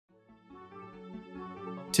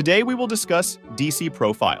Today we will discuss DC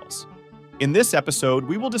profiles. In this episode,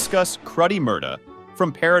 we will discuss Cruddy Murda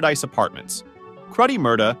from Paradise Apartments. Cruddy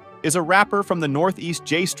Murda is a rapper from the Northeast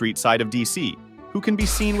J Street side of DC, who can be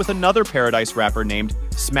seen with another Paradise rapper named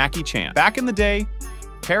Smacky Chan. Back in the day,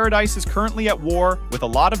 Paradise is currently at war with a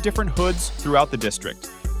lot of different hoods throughout the district,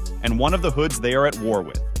 and one of the hoods they are at war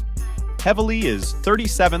with heavily is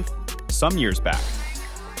 37th some years back.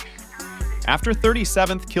 After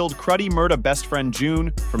 37th killed Cruddy Murda best friend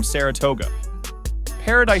June from Saratoga,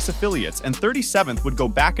 Paradise affiliates and 37th would go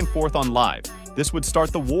back and forth on live. This would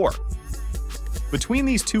start the war between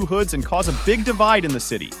these two hoods and cause a big divide in the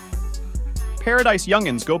city. Paradise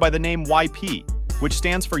youngins go by the name YP, which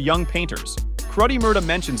stands for Young Painters. Cruddy Murda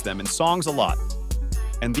mentions them in songs a lot,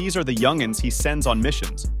 and these are the youngins he sends on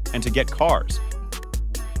missions and to get cars.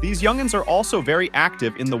 These youngins are also very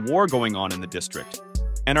active in the war going on in the district,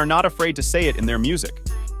 and are not afraid to say it in their music.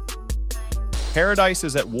 Paradise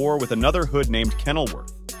is at war with another hood named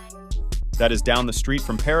Kenilworth. That is down the street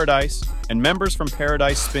from Paradise, and members from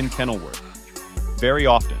Paradise spin Kenilworth very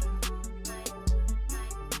often.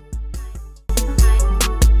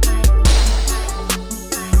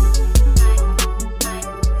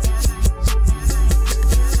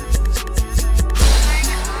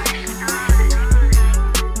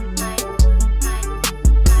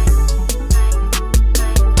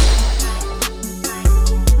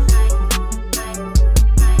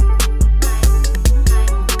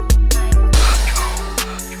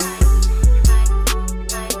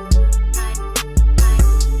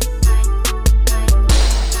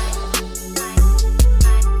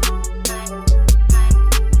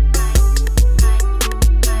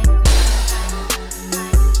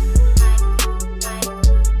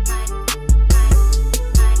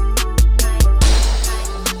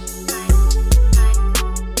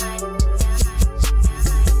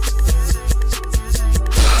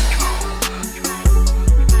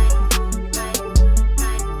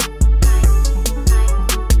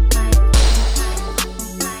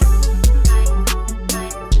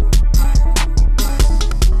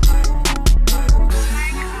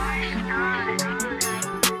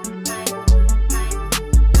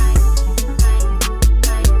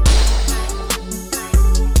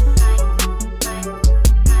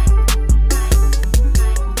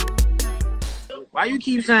 Why you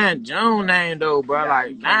keep saying Joan name though, bro?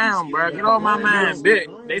 Like, damn, bro, get off my mind,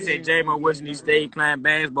 bitch. They said Jamo wishing he stayed playing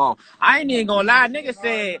basketball. I ain't even gonna lie. Nigga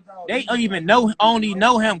said they only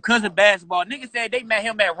know him because of basketball. Nigga said they met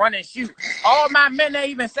him at Run and Shoot. All my men that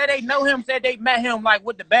even said they know him said they met him like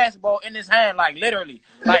with the basketball in his hand, like literally,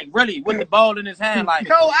 like really with the ball in his hand, like.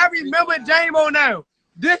 Yo, I remember Jamo now.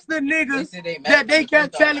 This the niggas that they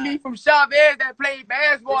kept telling me from Chavez that played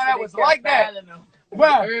basketball that was like that.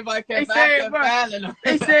 Bro, everybody kept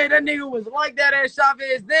they said that nigga was like that at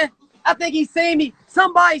Chavez. Then I think he seen me.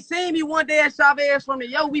 Somebody seen me one day at Chavez from the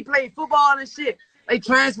Yo. We played football and shit. They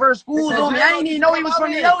transferred schools on me. I didn't even know he was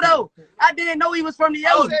from the Yo though. I didn't know he was from the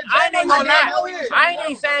Yo. I ain't gonna lie. I ain't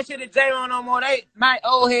even saying shit to Jamo no more. My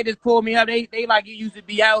old head just pulled me up. They like you used to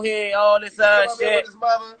be out here, all this shit.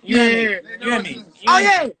 You hear me? Oh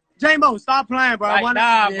yeah, Jamo, stop playing, bro. Like,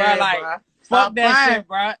 nah, bro, like. Fuck that shit,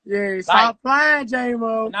 bro. Yeah, stop playing,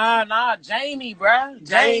 Jamo. Nah, Jamie, bro.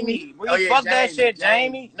 Jamie. Fuck that shit,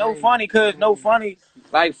 Jamie. No funny, cuz no funny.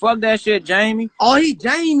 Like, fuck that shit, Jamie. Oh, he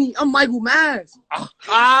Jamie. I'm Michael Myers.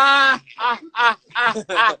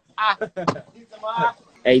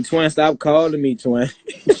 Hey, twin, stop calling me, twin.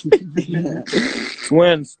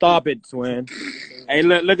 Twin, stop it, twin. Hey,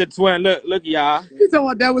 look at twin. Look, y'all. You talking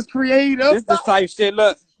about that was creative? This the type shit,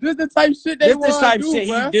 look. This the type shit they want to do, This the type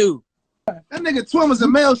shit he do. That nigga Twin was a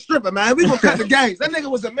male stripper, man. We gonna cut the gangs. That nigga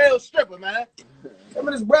was a male stripper, man. Him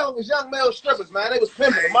and his brother was young male strippers, man. They was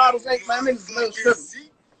pimping. The models ain't, man. Niggas was male strippers.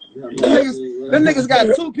 Them niggas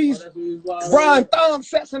got two-piece bra and thumb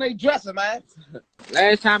sets in they dresser, man.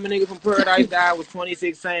 Last time a nigga from Paradise died was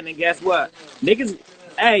 2016, and guess what? Niggas,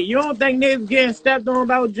 hey, you don't think niggas getting stepped on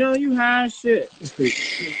about June? You high as shit.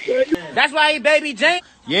 That's why he baby James.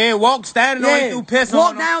 Yeah, standing on through piss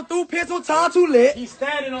walk down through piss on time too lit. He's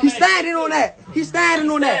standing on that. He's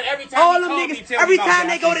standing on that. All them niggas, every time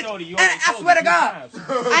they go to, and I swear to God,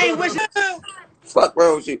 I ain't wishing. Fuck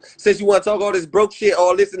wrong with you. Since you want to talk all this broke shit,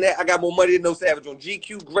 all this and that, I got more money than No Savage. On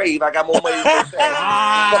GQ Grave, I got more money than No Savage.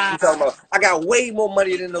 Fuck you talking about? I got way more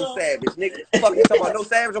money than No Savage, nigga. Fuck you talking about? No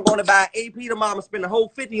Savage, I'm going to buy AP tomorrow. I'm going to spend the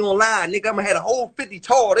whole 50 online, nigga. I'm going to have a whole 50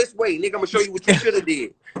 tall this way, nigga. I'm going to show you what you should have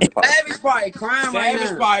did. Savage probably crying right now.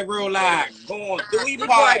 Savage probably real live. Going through, he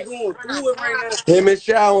probably going through it right now. Him and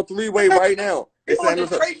Shy on three-way right now. He said,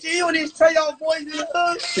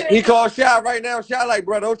 he called Shy right now. Shy like,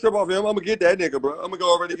 bro, don't trip off him. I'm gonna get that nigga, bro. I'm gonna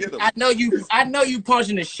go over to get him. I know you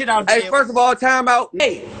punching the shit out of Hey, first of all, time out.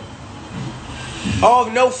 Hey, oh,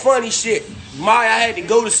 no funny shit. Mari, I had to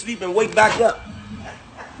go to sleep and wake back up.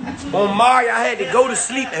 On Mari, I had to go to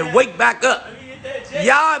sleep and wake back up.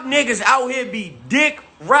 Y'all niggas out here be dick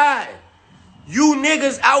riding. You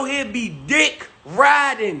niggas out here be dick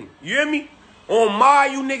riding. You hear me? On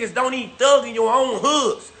Mari, you niggas don't even thug in your own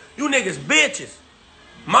hoods. You niggas bitches.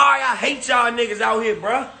 Mari, I hate y'all niggas out here,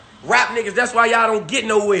 bruh. Rap niggas, that's why y'all don't get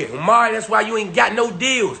nowhere. Mari, that's why you ain't got no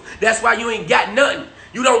deals. That's why you ain't got nothing.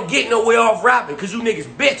 You don't get nowhere off rapping, because you niggas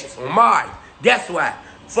bitches. On Mari, that's why.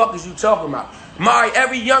 Fuck is you talking about? Mari,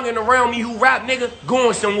 every youngin' around me who rap, nigga,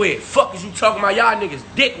 going somewhere. Fuck is you talking about? Y'all niggas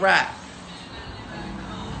dick ride.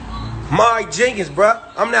 Mari Jenkins, bruh.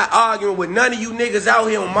 I'm not arguing with none of you niggas out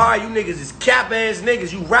here on Mari. You niggas is cap-ass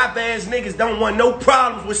niggas. You rap-ass niggas don't want no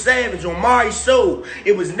problems with Savage. On Mari's soul,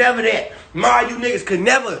 it was never that. Mari, you niggas could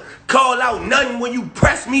never call out nothing when you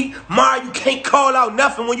press me. Mari, you can't call out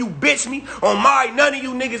nothing when you bitch me. On Mari, none of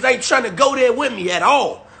you niggas ain't trying to go there with me at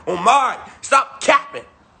all. On Mari, stop capping.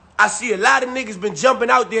 I see a lot of niggas been jumping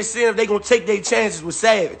out there saying if they gonna take their chances with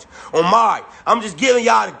Savage. On Mari, I'm just giving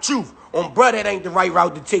y'all the truth. On bruh, that ain't the right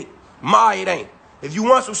route to take. Mari, it ain't. If you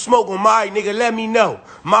want some smoke on Mari, nigga, let me know.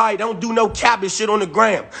 Mari, don't do no capping shit on the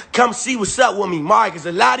gram. Come see what's up with me, Mari, because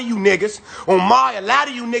a lot of you niggas, on Mari, a lot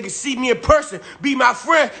of you niggas see me in person, be my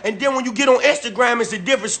friend, and then when you get on Instagram, it's a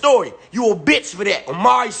different story. You a bitch for that. On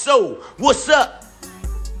Mari's soul. What's up?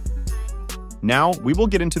 Now, we will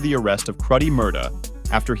get into the arrest of Cruddy Murda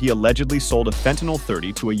after he allegedly sold a fentanyl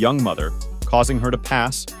 30 to a young mother, causing her to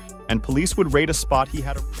pass, and police would raid a spot he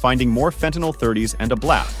had, finding more fentanyl 30s and a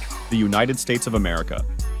blap. The United States of America,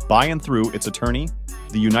 by and through its attorney,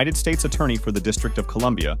 the United States Attorney for the District of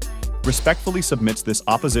Columbia, respectfully submits this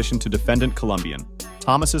opposition to defendant Colombian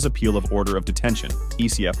Thomas's appeal of order of detention,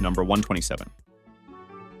 ECF number 127.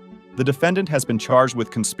 The defendant has been charged with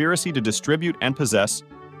conspiracy to distribute and possess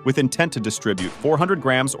with intent to distribute 400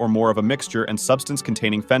 grams or more of a mixture and substance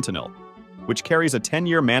containing fentanyl, which carries a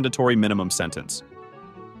 10-year mandatory minimum sentence.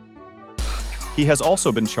 He has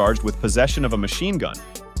also been charged with possession of a machine gun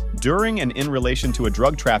during and in relation to a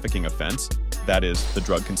drug trafficking offense, that is, the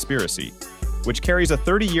drug conspiracy, which carries a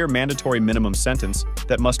 30-year mandatory minimum sentence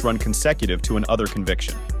that must run consecutive to another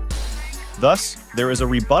conviction. Thus, there is a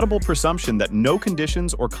rebuttable presumption that no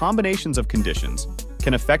conditions or combinations of conditions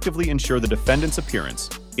can effectively ensure the defendant's appearance,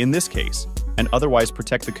 in this case, and otherwise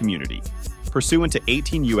protect the community, pursuant to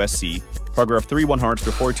 18 U.S.C. paragraph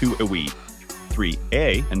 3142 EWI,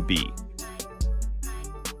 3A and B.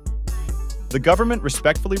 The government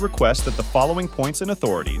respectfully requests that the following points and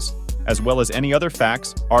authorities, as well as any other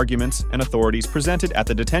facts, arguments, and authorities presented at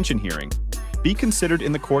the detention hearing, be considered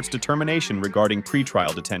in the court's determination regarding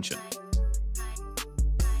pretrial detention.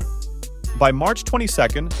 By March 22,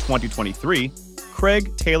 2023,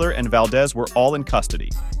 Craig, Taylor, and Valdez were all in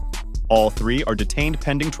custody. All three are detained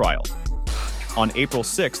pending trial. On April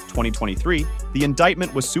 6, 2023, the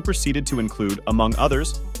indictment was superseded to include, among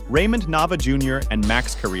others, Raymond Nava Jr. and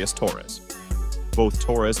Max Carrillas Torres. Both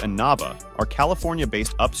Torres and Nava are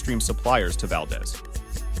California-based upstream suppliers to Valdez.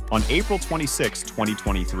 On April 26,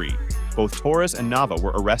 2023, both Torres and Nava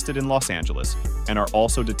were arrested in Los Angeles and are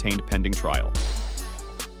also detained pending trial.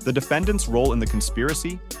 The defendant's role in the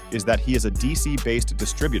conspiracy is that he is a DC-based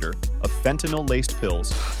distributor of fentanyl-laced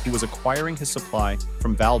pills who was acquiring his supply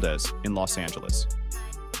from Valdez in Los Angeles.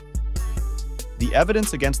 The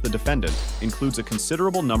evidence against the defendant includes a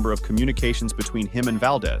considerable number of communications between him and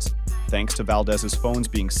Valdez, thanks to Valdez's phones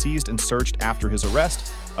being seized and searched after his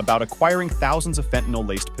arrest, about acquiring thousands of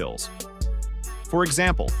fentanyl-laced pills. For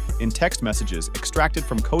example, in text messages extracted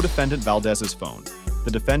from co-defendant Valdez's phone,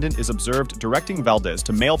 the defendant is observed directing Valdez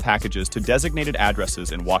to mail packages to designated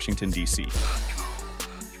addresses in Washington, D.C.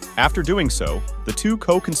 After doing so, the two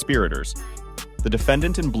co-conspirators, the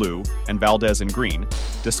defendant in blue and Valdez in green,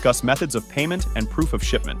 discuss methods of payment and proof of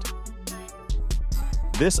shipment.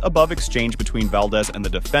 This above exchange between Valdez and the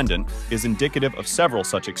defendant is indicative of several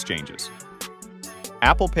such exchanges.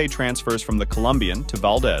 Apple Pay transfers from the Colombian to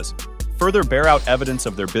Valdez further bear out evidence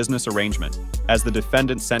of their business arrangement, as the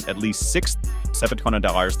defendant sent at least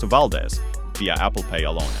 $6,700 to Valdez via Apple Pay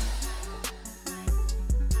alone.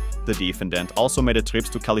 The defendant also made trips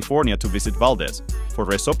to California to visit Valdez for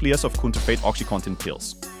resupplies of counterfeit OxyContin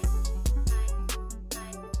pills.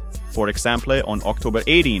 For example, on October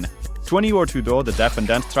 18, 2022, the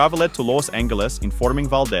defendant traveled to Los Angeles, informing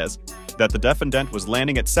Valdez that the defendant was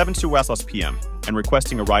landing at 7:00 p.m. and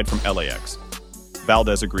requesting a ride from LAX.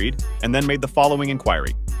 Valdez agreed and then made the following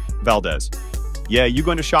inquiry. Valdez: Yeah, you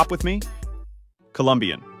going to shop with me?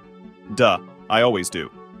 Colombian. Duh, I always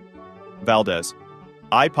do. Valdez.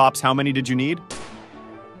 I Pops, how many did you need?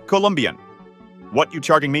 Colombian. What, you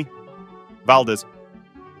charging me? Valdez.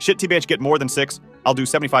 Shit, TBH, get more than 6. I'll do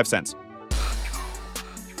 75 cents.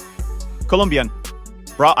 Colombian.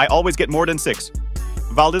 Brah, I always get more than 6.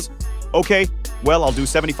 Valdez. Okay, well, I'll do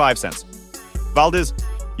 75 cents. Valdez.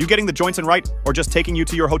 You getting the joints in right, or just taking you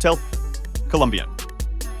to your hotel? Colombian.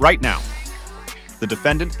 Right now. The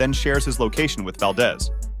defendant then shares his location with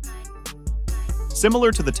Valdez.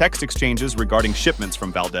 Similar to the text exchanges regarding shipments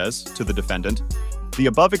from Valdez to the defendant, the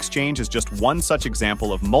above exchange is just one such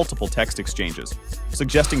example of multiple text exchanges,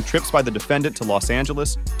 suggesting trips by the defendant to Los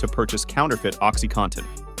Angeles to purchase counterfeit OxyContin.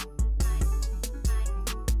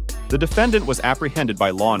 The defendant was apprehended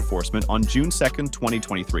by law enforcement on June 2,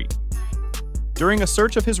 2023. During a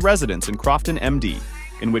search of his residence in Crofton, MD,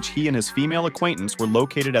 in which he and his female acquaintance were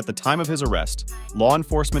located at the time of his arrest, law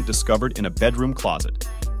enforcement discovered in a bedroom closet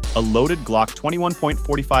a loaded Glock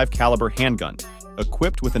 21.45 caliber handgun,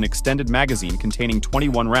 equipped with an extended magazine containing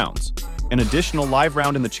 21 rounds, an additional live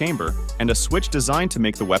round in the chamber, and a switch designed to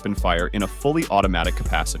make the weapon fire in a fully automatic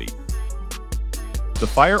capacity. The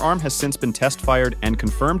firearm has since been test-fired and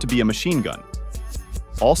confirmed to be a machine gun.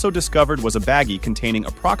 Also discovered was a baggie containing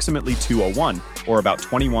approximately 201, or about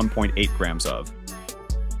 21.8 grams of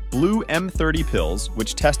blue M30 pills,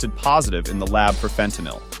 which tested positive in the lab for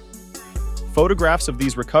fentanyl. Photographs of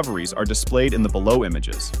these recoveries are displayed in the below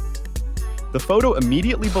images. The photo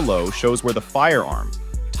immediately below shows where the firearm,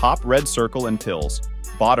 top red circle and pills,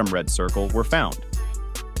 bottom red circle, were found.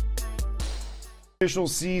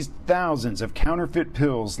 Officials seized thousands of counterfeit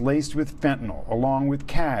pills laced with fentanyl, along with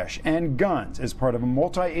cash and guns, as part of a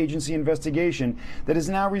multi-agency investigation that has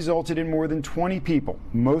now resulted in more than 20 people,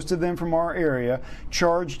 most of them from our area,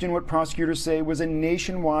 charged in what prosecutors say was a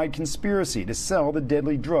nationwide conspiracy to sell the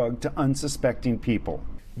deadly drug to unsuspecting people.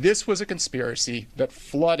 This was a conspiracy that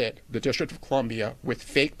flooded the District of Columbia with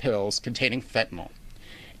fake pills containing fentanyl,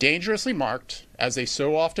 dangerously marked, as they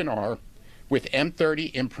so often are, with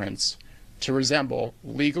M30 imprints to resemble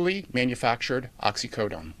legally manufactured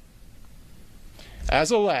oxycodone. As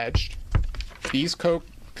alleged, these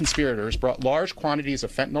co-conspirators brought large quantities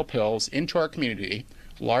of fentanyl pills into our community,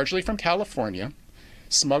 largely from California,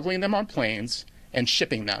 smuggling them on planes and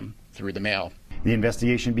shipping them through the mail. The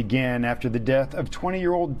investigation began after the death of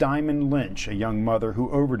 20-year-old Diamond Lynch, a young mother who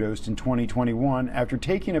overdosed in 2021 after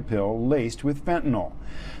taking a pill laced with fentanyl.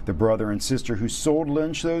 The brother and sister who sold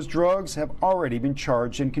Lynch those drugs have already been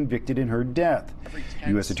charged and convicted in her death.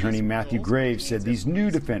 U.S. Attorney Matthew Graves said these new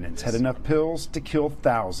defendants had enough pills to kill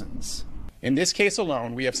thousands. In this case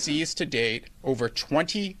alone, we have seized to date over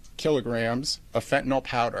 20 kilograms of fentanyl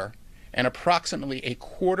powder and approximately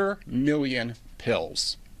 250,000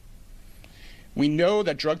 pills. We know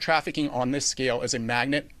that drug trafficking on this scale is a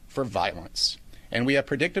magnet for violence, and we have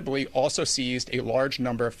predictably also seized a large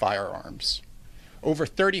number of firearms. Over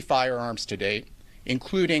 30 firearms to date,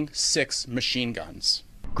 including 6 machine guns.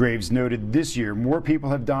 Graves noted this year more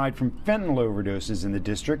people have died from fentanyl overdoses in the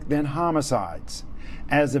district than homicides.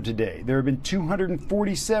 As of today, there have been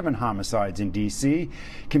 247 homicides in D.C.,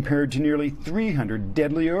 compared to nearly 300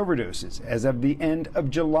 deadly overdoses as of the end of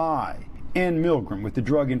July. Ann Milgram with the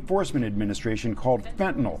Drug Enforcement Administration called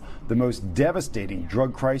fentanyl the most devastating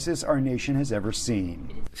drug crisis our nation has ever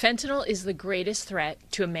seen. Fentanyl is the greatest threat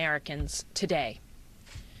to Americans today.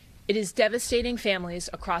 It is devastating families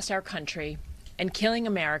across our country and killing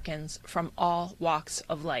Americans from all walks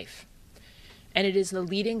of life. And it is the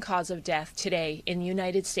leading cause of death today in the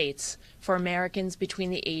United States for Americans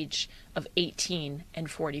between the age of 18 and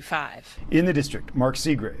 45. In the district, Mark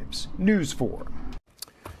Seagraves, News 4.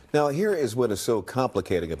 Now, here is what is so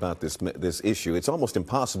complicating about this issue. It's almost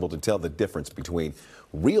impossible to tell the difference between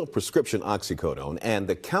real prescription oxycodone and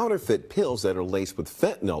the counterfeit pills that are laced with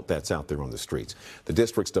fentanyl that's out there on the streets. The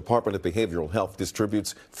district's Department of Behavioral Health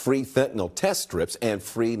distributes free fentanyl test strips and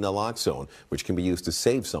free naloxone, which can be used to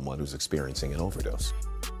save someone who's experiencing an overdose.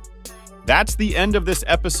 That's the end of this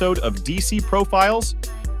episode of DC Profiles.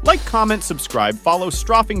 Like, comment, subscribe, follow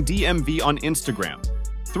Stroffing DMV on Instagram.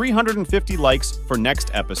 350 likes for next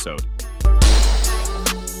episode.